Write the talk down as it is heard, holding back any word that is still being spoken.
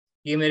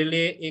ये मेरे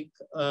लिए एक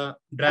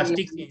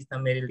ड्रास्टिक चेंज था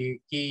मेरे लिए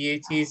कि ये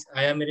चीज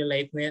आया मेरे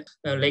लाइफ में।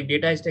 लाइक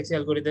डेटा स्ट्रक्चर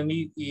एल्गोरिथम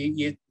ही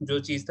ये जो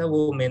चीज था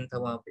वो मेन था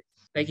वहाँ पे।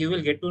 Like you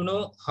will get to know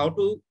how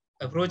to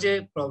approach a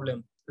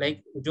problem.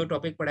 Like जो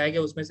टॉपिक पढ़ाया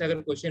गया उसमें से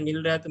अगर क्वेश्चन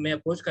मिल रहा है तो मैं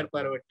अप्रोच कर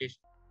पा रहा हूँ at least.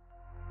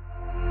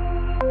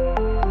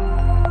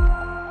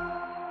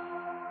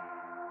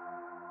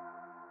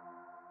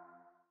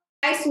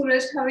 Hi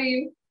Suraj, how are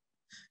you?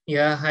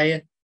 Yeah,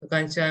 hi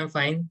Akansha, I'm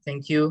fine,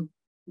 thank you.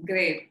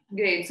 Great,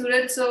 great.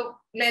 Suraj, so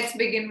let's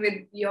begin with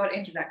your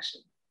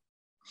introduction.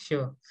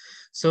 Sure.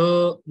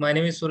 So my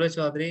name is Suraj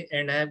Choudhary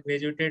and I have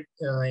graduated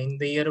in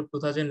the year of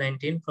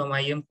 2019 from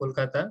IIM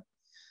Kolkata.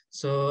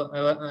 So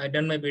I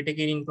done my BTech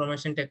in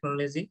Information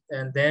Technology,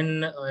 and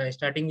then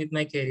starting with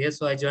my career,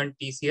 so I joined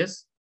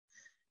TCS,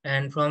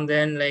 and from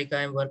then like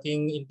I'm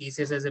working in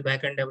TCS as a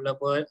backend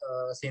developer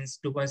since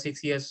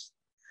 2.6 years,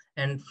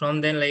 and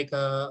from then like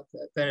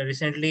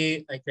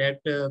recently I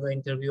cracked the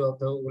interview of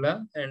the ULA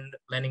and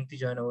planning to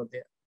join over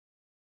there.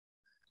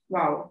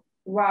 Wow,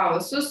 wow.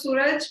 So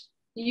Suraj,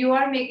 you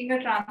are making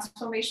a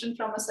transformation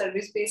from a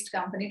service-based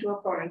company to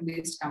a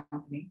product-based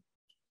company.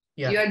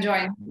 Yeah. You are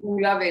joining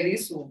ULA very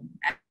soon.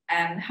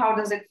 And how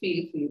does it feel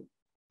for you?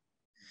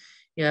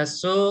 Yeah,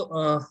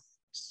 so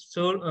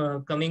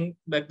coming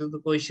back to the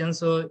question,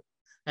 so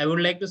I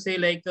would like to say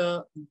like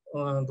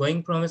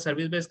going from a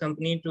service-based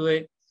company to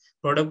a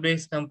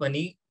product-based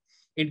company,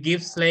 it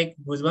gives like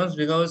goosebumps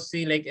because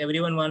see like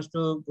everyone wants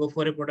to go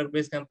for a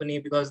product-based company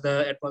because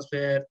the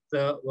atmosphere,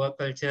 the work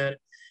culture,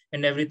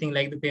 and everything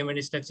like the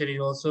payment structure is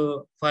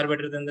also far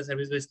better than the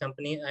service-based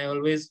company. I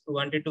always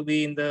wanted to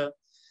be in the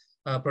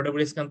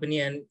product-based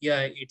company, and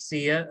yeah, it's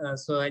here.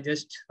 So I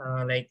just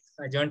like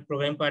I joined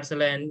Programming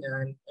Pathshala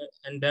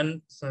and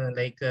done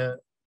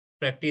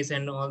practice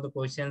and all the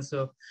questions.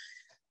 So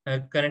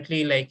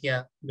currently, like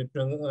yeah,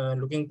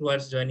 looking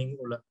towards joining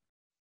ULA.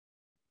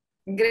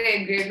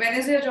 Great, great. When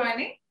is your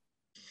joining?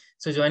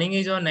 So joining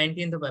is on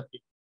 19th of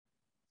April.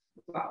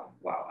 Wow,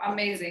 wow,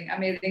 amazing,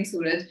 amazing,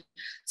 Suraj.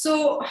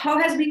 So how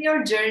has been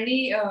your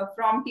journey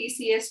from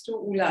TCS to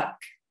ULA?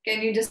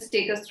 Can you just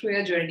take us through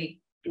your journey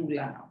to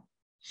ULA now?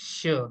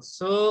 Sure.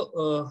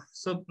 So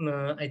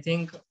I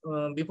think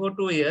before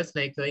 2 years,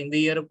 like in the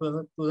year of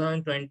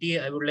 2020,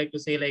 I would like to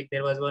say like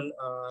there was one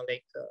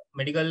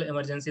medical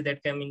emergency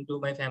that came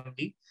into my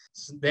family.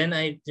 So then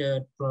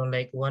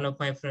like one of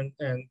my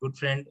good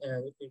friend,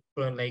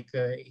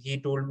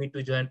 he told me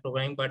to join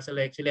Programming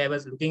Pathshala. Actually, I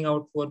was looking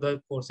out for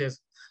the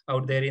courses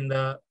out there in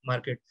the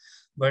market,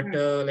 but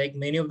like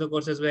many of the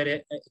courses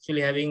were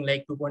actually having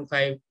like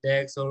 2.5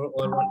 lakhs or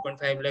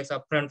 1.5 lakhs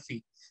upfront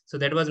fee. So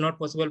that was not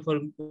possible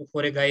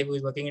for a guy who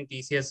is working in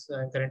TCS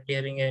currently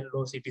having a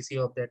low CTC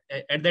of that.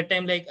 At that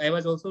time, like I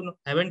was also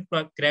haven't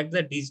cracked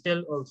the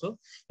digital also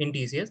in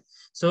TCS.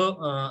 So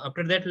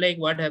after that, like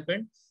what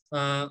happened?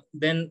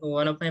 Then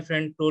one of my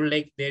friend told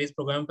like there is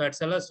Programming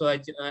Pathshala. So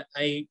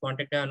I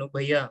contacted Anup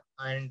Bhaiya,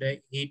 and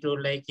he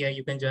told like yeah,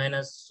 you can join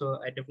us. So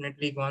I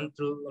definitely gone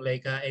through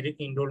like I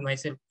enrolled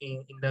myself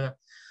in the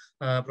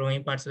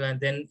Programming Pathshala, and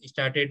then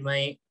started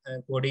my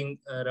coding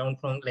around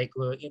from like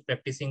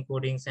practicing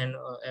codings and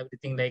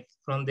everything like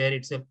from there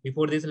itself.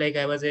 Before this, like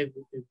I was a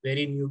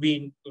very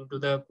newbie into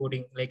the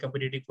coding, like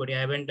competitive coding.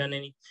 I haven't done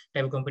any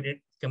type of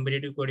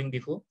competitive coding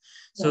before.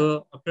 Yeah.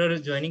 So after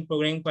joining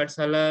Programming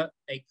Pathshala,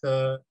 like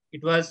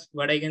it was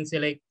what I can say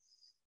like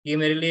ये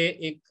मेरे लिए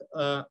एक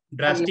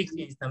drastic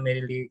change था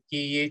मेरे लिए कि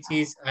ये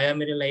चीज आया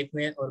मेरे लाइफ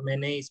में और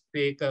मैंने इस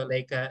पे एक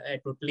लाइक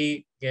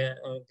टोटली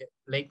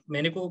लाइक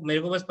मेरे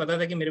को बस पता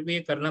था कि मेरे को ये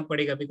करना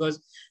पड़ेगा because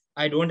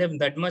I don't have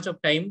that much of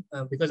time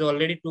because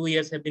already 2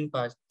 years have been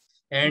passed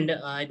and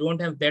I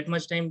don't have that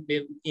much time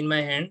in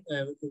my hand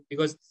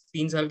because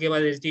 3 साल के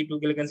बाद ST2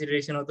 के लिए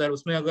कंसिडरेशन होता है और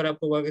उसमें अगर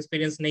आपको वर्क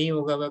एक्सपीरियंस नहीं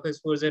होगा वर्क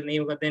एक्सपोजर नहीं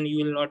होगा then you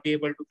will not be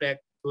able to crack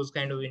those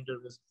kind of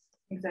interviews.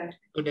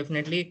 तो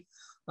डेफिनेटली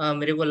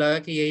मेरे को लगा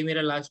कि यही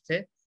मेरा लास्ट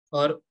है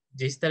और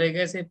जिस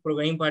तरीके से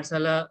प्रोग्रामिंग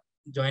पाठशाला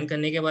ज्वाइन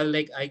करने के बाद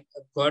like I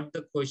got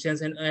the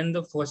questions and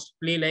the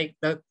firstly like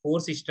the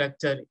course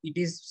structure it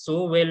is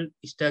so well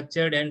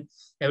structured and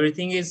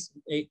everything is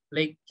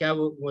like क्या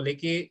बोले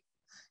कि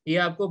ये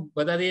आपको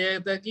बता दिया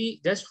जाता है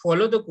कि just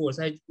follow the course.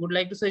 I would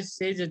like to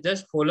से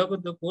just follow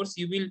the course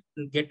you will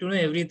get to know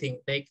everything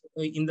like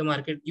in the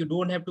market. You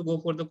don't have to go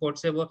for the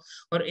कोर्सेव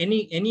or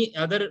any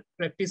other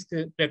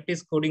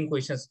practice coding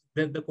questions.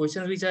 The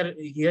questions which are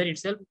here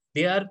itself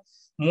they are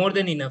more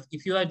than enough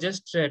if you are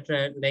just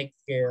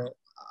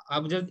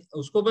आप जब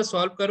उसको बस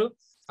solve करो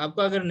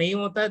आपको अगर नहीं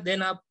होता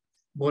then आप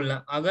बोलना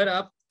अगर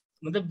आप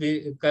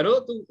मतलब करो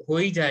तो हो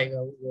ही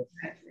जाएगा वो.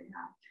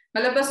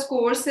 मतलब बस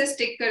कोर्स से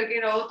स्टिक करके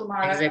रहो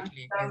तुम्हारा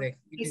exactly.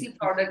 किसी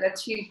प्रोडक्ट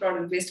अच्छी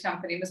प्रोडक्ट बेस्ड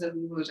कंपनी में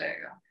जरूर हो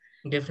जाएगा.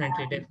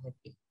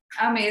 डेफिनेटली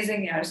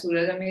अमेजिंग यार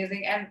सूरज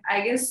अमेजिंग. एंड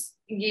आई गेस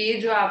ये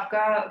जो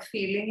आपका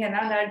फीलिंग है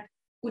ना दैट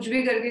कुछ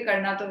भी करके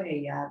करना तो है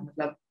यार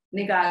मतलब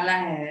निकालना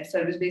है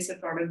सर्विस बेस्ड से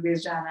प्रोडक्ट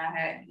बेस्ड जाना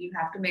है you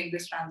have to make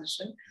this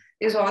transition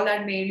is all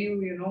that made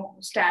you know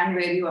stand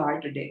where you are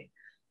today.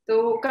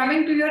 तो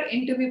coming to your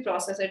interview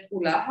process at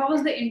ULA, how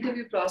was the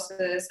interview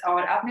process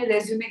और आपने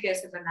resume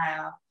कैसे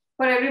बनाया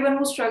For everyone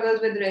who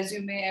struggles with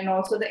resume and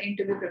also the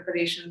interview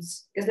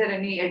preparations, is there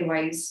any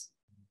advice?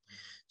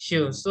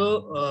 Sure.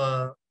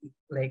 So,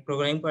 like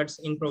programming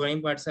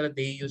Pathshala,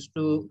 they used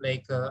to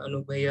like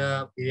Anup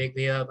Bhaiya, Vivek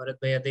Bhaiya, Bharat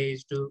Bhaiya, they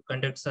used to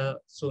conduct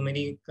so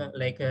many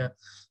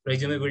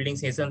resume building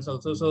sessions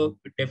also. So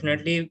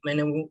definitely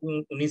मैंने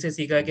उन्हीं से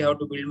सीखा कि how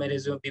to build my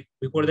resume.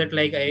 Before that,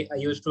 like I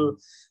used to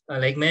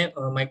like मैं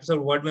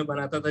Microsoft Word में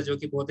बनाता था, जो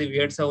कि बहुत ही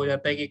weird सा हो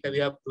जाता है कि कभी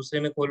आप दूसरे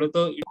में खोलो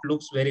तो it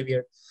looks very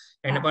weird.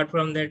 And apart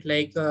from that,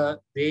 like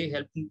they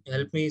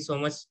help me so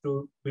much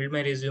to build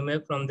my resume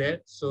from there.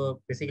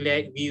 So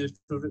basically we used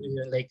to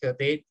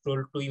they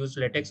told to use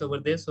latex over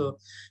there, so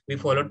we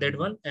followed that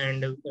one,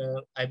 and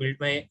I built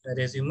my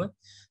resume.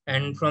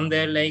 And from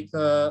there,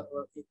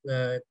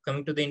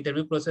 coming to the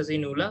interview process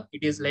in ULA,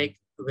 it is like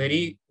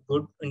very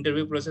good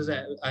interview process.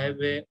 I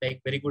have a like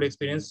very good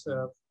experience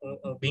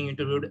being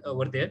interviewed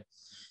over there.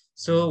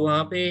 So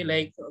वहाँ पे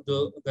like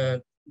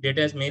the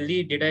data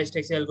mainly data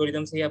structure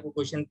algorithm से ही आपको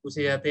question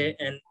पूछे जाते हैं,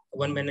 and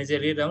one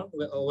managerial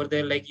round over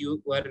there, like you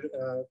are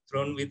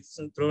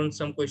thrown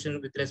some question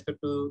with respect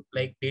to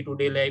like day to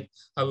day life.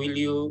 How will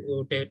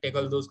you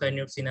tackle those kind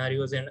of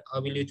scenarios, and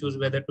how will you choose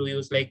whether to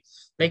use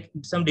like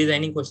some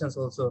designing questions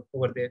also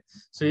over there.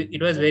 So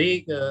it was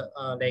very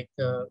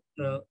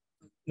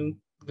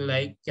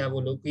like क्या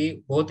बोलो कि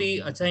बहुत ही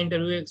अच्छा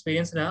interview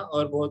experience रहा,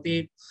 और बहुत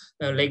ही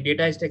like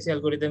data structure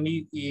algorithm ही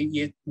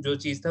ये जो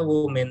चीज था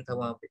वो मेन था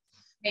वहाँ पे.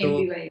 तो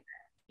मेनली वही.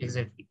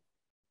 एग्जैक्टली.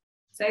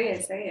 सही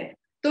है, सही है.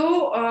 तो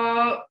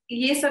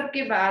ये सब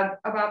के बाद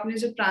अब आपने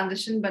जो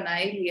ट्रांजिशन बना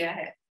ही लिया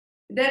है,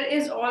 there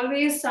is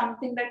always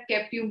something that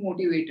kept you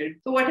motivated.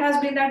 So what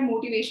has been that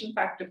motivation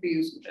factor for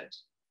you, Suraj?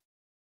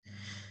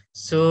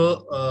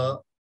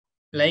 So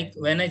like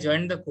when I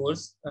joined the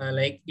course,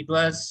 like it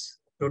was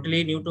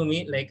totally new to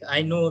me. Like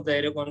I know the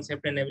error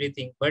concept and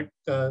everything, but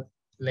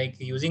like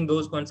using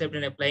those concepts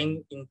and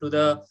applying into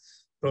the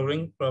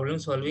problem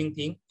solving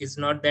thing is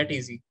not that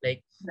easy.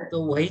 Like तो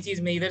वही चीज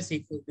मैं इधर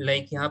सीख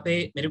like यहाँ पे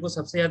मेरे को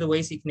सबसे ज्यादा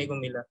वही सीखने को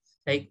मिला.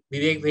 लाइक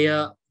विवेक भैया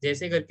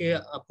जैसे करके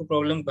आपको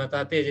प्रॉब्लम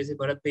बताते हैं, जैसे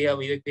भरत भैया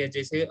विवेक भैया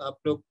जैसे आप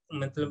लोग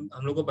मतलब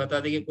हम लोग को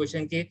बताते कि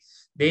क्वेश्चन के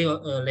they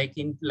like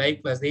in live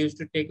class, they used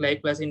to take live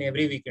class in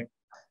every weekend.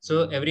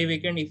 So every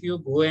weekend, if you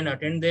go and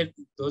attend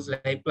those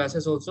live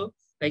classes also,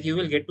 like you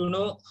will get to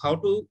know how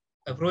to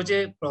approach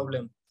a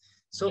problem.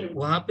 So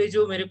वहाँ पे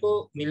जो मेरे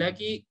को मिला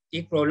कि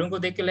एक problem को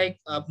देख के लाइक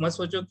आप मत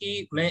सोचो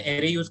कि मैं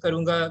एरे यूज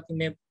करूंगा, कि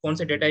मैं कौन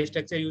से डेटा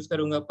स्ट्रक्चर यूज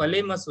करूंगा.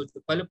 पहले मत सोचो,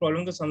 पहले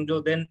प्रॉब्लम को समझो,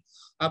 देन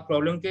आप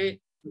प्रॉब्लम के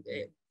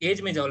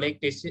एज में जाओ. लाइक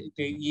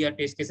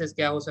टेस्ट केसेस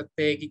क्या हो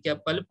सकते हैं, कि क्या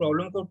पहले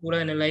प्रॉब्लम को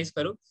पूरा एनालाइज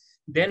करो,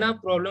 देन आप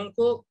प्रॉब्लम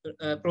को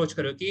अप्रोच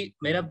करो कि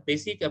मेरा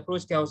बेसिक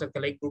अप्रोच क्या हो सकता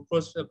है, लाइक ग्रुप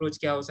अप्रोच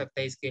क्या हो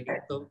सकता है इसके लिए.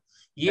 तो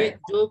ये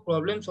जो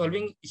प्रॉब्लम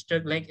सॉल्विंग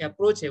लाइक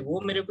अप्रोच है वो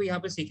मेरे को यहाँ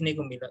पे सीखने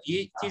को मिला.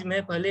 ये चीज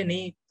मैं पहले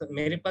नहीं,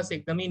 मेरे पास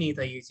एकदम ही नहीं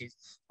था ये चीज.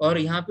 और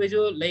यहाँ पे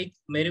जो लाइक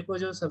मेरे को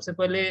जो सबसे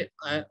पहले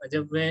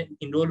जब मैं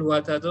इनरोल हुआ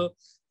था, तो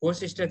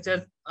कोर्स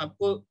स्ट्रक्चर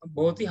आपको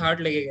बहुत ही हार्ड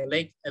लगेगा.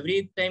 लाइक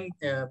एवरी टाइम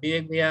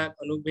विवेक भैया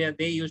अनूप भैया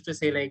दे यूज्ड टू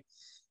से लाइक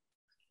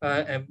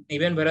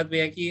इवन भरत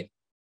भैया की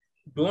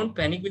don't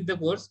panic with the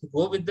course,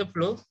 go with the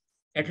flow.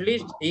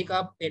 At least एक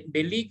आप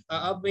डेली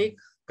आप एक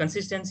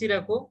कंसिस्टेंसी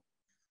रखो.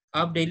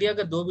 आप डेली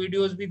अगर 2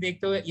 वीडियोस भी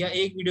देखते हो या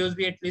एक वीडियोस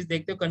भी एटलीस्ट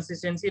देखते हो,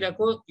 कंसिस्टेंसी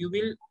रखो. You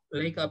will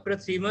like after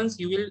 3 months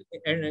you will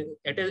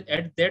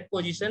at that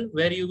position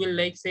where you will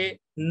like say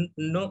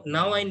no,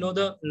 now I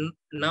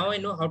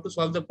know how to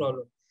solve the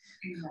problem.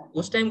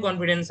 उस टाइम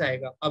कॉन्फिडेंस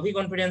आएगा, अभी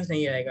कॉन्फिडेंस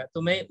नहीं आएगा.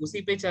 तो मैं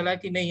उसी पे चला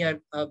कि नहीं यार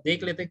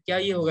देख लेते क्या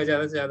ये होगा,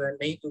 ज्यादा से ज्यादा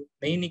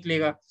नहीं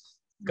निकलेगा.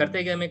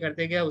 करते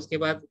गया. उसके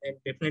बाद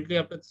definitely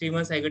after 3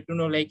 months I get to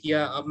know like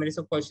या अब मेरे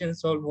सब क्वेश्चन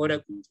सॉल्व हो रहा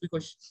है. कुछ भी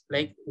क्वेश्चन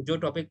लाइक जो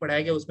टॉपिक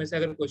पढ़ाया गया उसमें से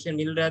अगर क्वेश्चन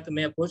मिल रहा है तो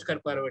मैं अप्रोच कर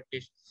पा रहा हूँ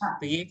एटलीस्ट.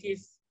 तो ये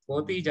चीज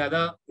बहुत ही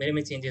ज्यादा मेरे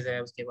में चेंजेस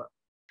आया उसके बाद.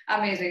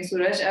 Amazing,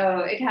 Suraj.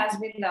 It has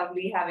been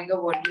lovely having a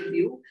word with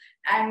you.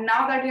 And now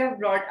that you have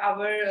brought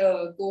our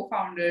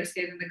co-founders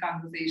here in the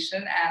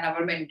conversation and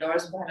our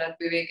mentors, Bharat,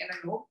 Vivek, and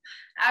Anup,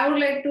 I would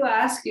like to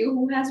ask you,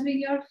 who has been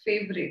your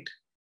favorite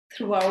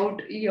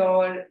throughout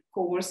your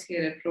course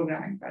here at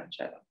Programming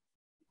Pathshala?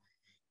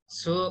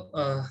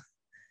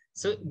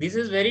 So this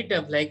is very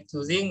tough. Like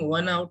choosing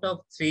 1 out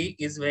of 3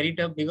 is very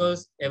tough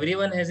because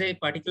everyone has a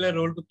particular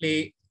role to play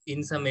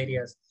in some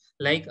areas.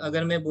 Like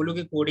अगर मैं बोलूँ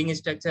कि coding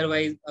structure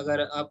wise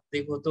अगर आप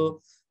देखो तो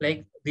like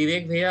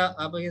विवेक भैया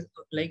आप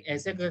लाइक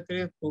ऐसे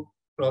करके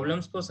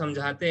प्रॉब्लम्स को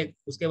समझाते हैं,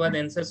 उसके बाद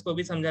आंसर्स को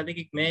भी समझाते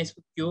कि मैं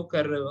इसको क्यों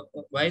कर रहा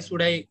हूँ, why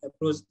should I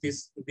approach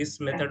this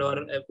method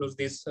और अप्रोच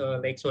दिस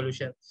लाइक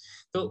सॉल्यूशन.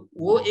 तो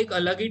वो एक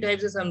अलग ही टाइप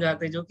से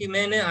समझाते हैं जो कि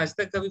मैंने आज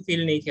तक कभी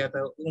फील नहीं किया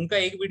था. उनका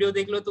एक वीडियो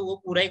देख लो तो वो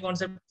पूरा ही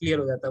कॉन्सेप्ट क्लियर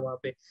हो जाता है वहाँ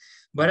पे.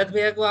 भरत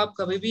भैया को आप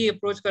कभी भी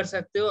अप्रोच कर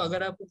सकते हो,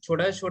 अगर आपको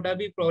छोटा छोटा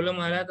भी प्रॉब्लम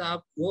आ रहा है तो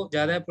आप वो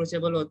ज्यादा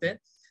अप्रोचेबल होते हैं.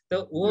 तो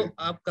वो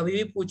आप कभी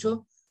भी पूछो.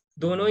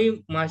 दोनों ही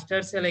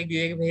मास्टर्स है लाइक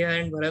विवेक भैया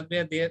एंड भरत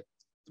भैया. दे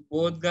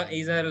both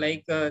guys are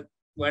like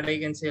what I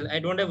can say, I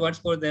don't have words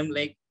for them.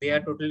 Like they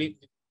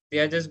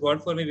are just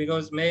God for me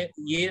because मैं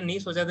ये नहीं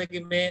सोचा था कि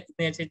मैं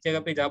इतने अच्छी जगह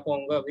पे जा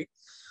पाऊंगा अभी.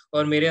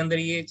 और मेरे अंदर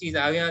ये चीज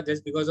आ गया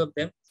just because of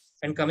them.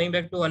 And coming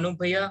back to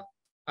Anoop भैया,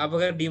 आप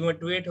अगर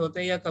डिमोटिवेट होते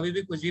हैं या कभी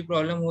भी कुछ भी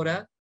प्रॉब्लम हो रहा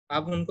है,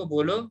 आप उनको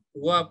बोलो,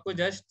 वो आपको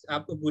जस्ट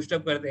आपको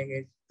बूस्टअप कर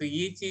देंगे। तो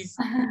ये चीज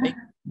लाइक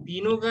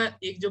तीनों का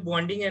एक जो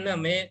बॉन्डिंग है ना,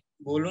 मैं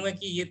बोलूंगा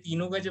कि ये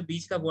तीनों का जो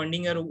बीच का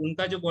बॉन्डिंग है और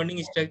उनका जो बॉन्डिंग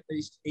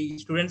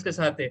स्टूडेंट्स के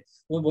साथ है,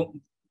 वो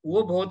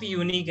वो बहुत ही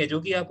यूनिक है, जो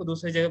कि आपको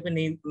दूसरी जगह पे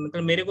नहीं,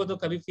 मतलब मेरे को तो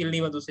कभी फील नहीं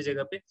हुआ दूसरी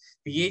जगह पे।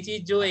 तो ये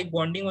चीज जो एक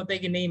बॉन्डिंग होता है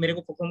कि नहीं मेरे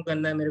को परफॉर्म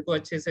करना है, मेरे को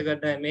अच्छे से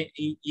करना है, मैं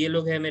ये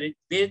लोग है मेरे,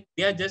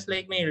 they are just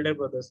like my Elder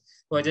brothers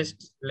who are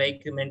just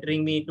like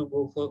mentoring me to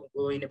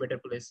go in a better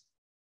place.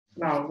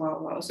 Wow, wow,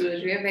 wow.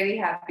 Suraj, we are very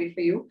happy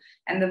for you.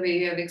 And the way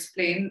you have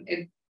explained,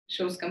 it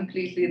shows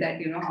completely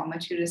that you know how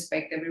much you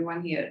respect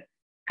everyone here.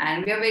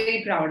 And we are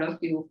very proud of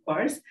you, of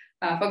course,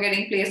 for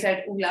getting placed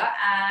at ULA.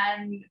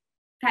 And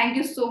thank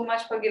you so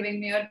much for giving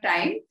me your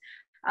time.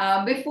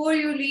 Before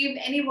you leave,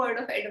 any word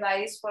of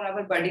advice for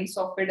our budding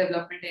software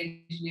development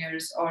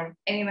engineers or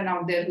anyone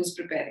out there who's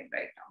preparing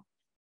right now?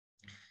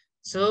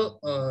 So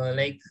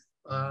I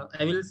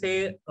will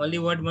say only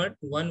one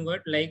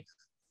word, like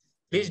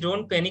please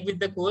don't panic with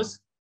the course,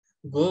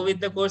 go with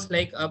the course.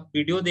 Like आप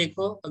video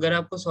देखो, अगर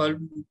आपको solve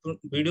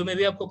video में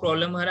भी आपको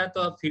problem आ रहा है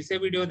तो आप फिर से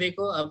वीडियो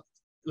देखो, आप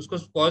उसको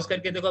पॉज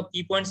करके देखो, आप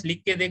की पॉइंट्स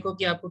लिख के देखो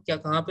कि आपको क्या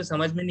कहाँ पे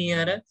समझ में नहीं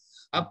आ रहा है।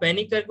 आप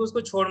पैनिक करके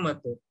उसको छोड़ मत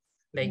दो।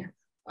 लाइक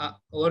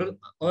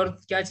और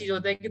क्या चीज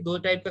होता है कि दो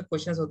टाइप का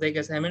क्वेश्चंस होता है, एक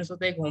असाइनमेंट्स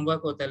होता है, एक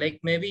होमवर्क होता है। लाइक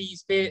मैं भी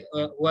इस पे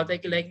हुआ था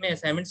कि लाइक मैं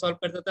असाइनमेंट सॉल्व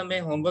करता था, मैं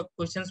होमवर्क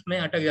क्वेश्चंस में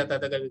अटक जाता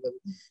था कभी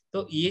कभी।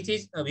 तो ये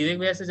चीज विवेक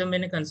भैया से जब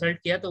मैंने कंसल्ट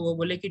किया तो वो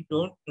बोले कि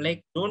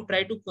don't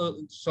try to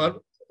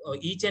solve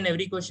each and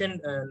every question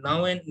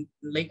now and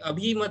like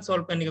अभी मत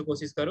सॉल्व करने की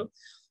कोशिश करो।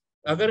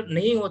 अगर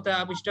नहीं होता,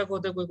 आप स्टक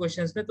होते कोई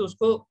क्वेश्चंस में, तो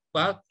उसको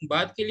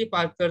बात के लिए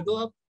पार्क कर दो।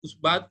 आप उस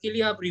बात के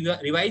लिए आप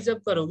रिवाइज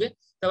अब करोगे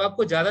तब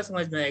आपको ज्यादा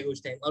समझ में आएगा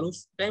उस टाइम, और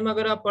उस टाइम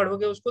अगर आप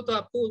पढ़ोगे उसको तो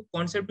आपको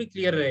कॉन्सेप्ट भी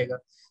क्लियर रहेगा।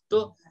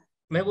 तो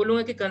मैं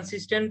बोलूंगा कि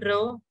कंसिस्टेंट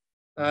रहो,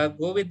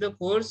 go with the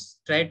course,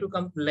 try to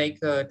complete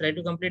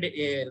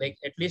like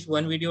at least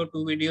one video,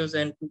 two videos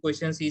and two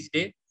questions each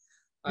day,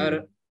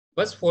 और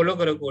बस फॉलो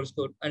करो कोर्स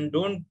को and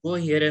don't go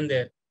here and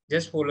there,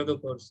 just follow the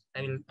course,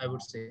 I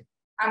would say.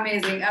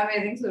 Amazing,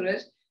 amazing,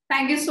 Suraj.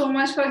 Thank you so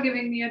much for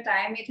giving me your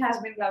time. It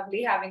has been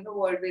lovely having a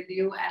word with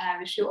you, and I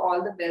wish you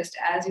all the best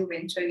as you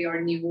venture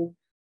your new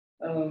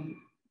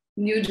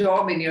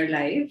job in your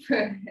life,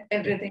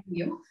 everything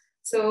new.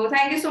 So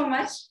thank you so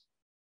much.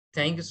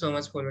 Thank you so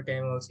much for your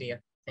time also. Yeah,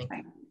 thank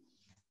you.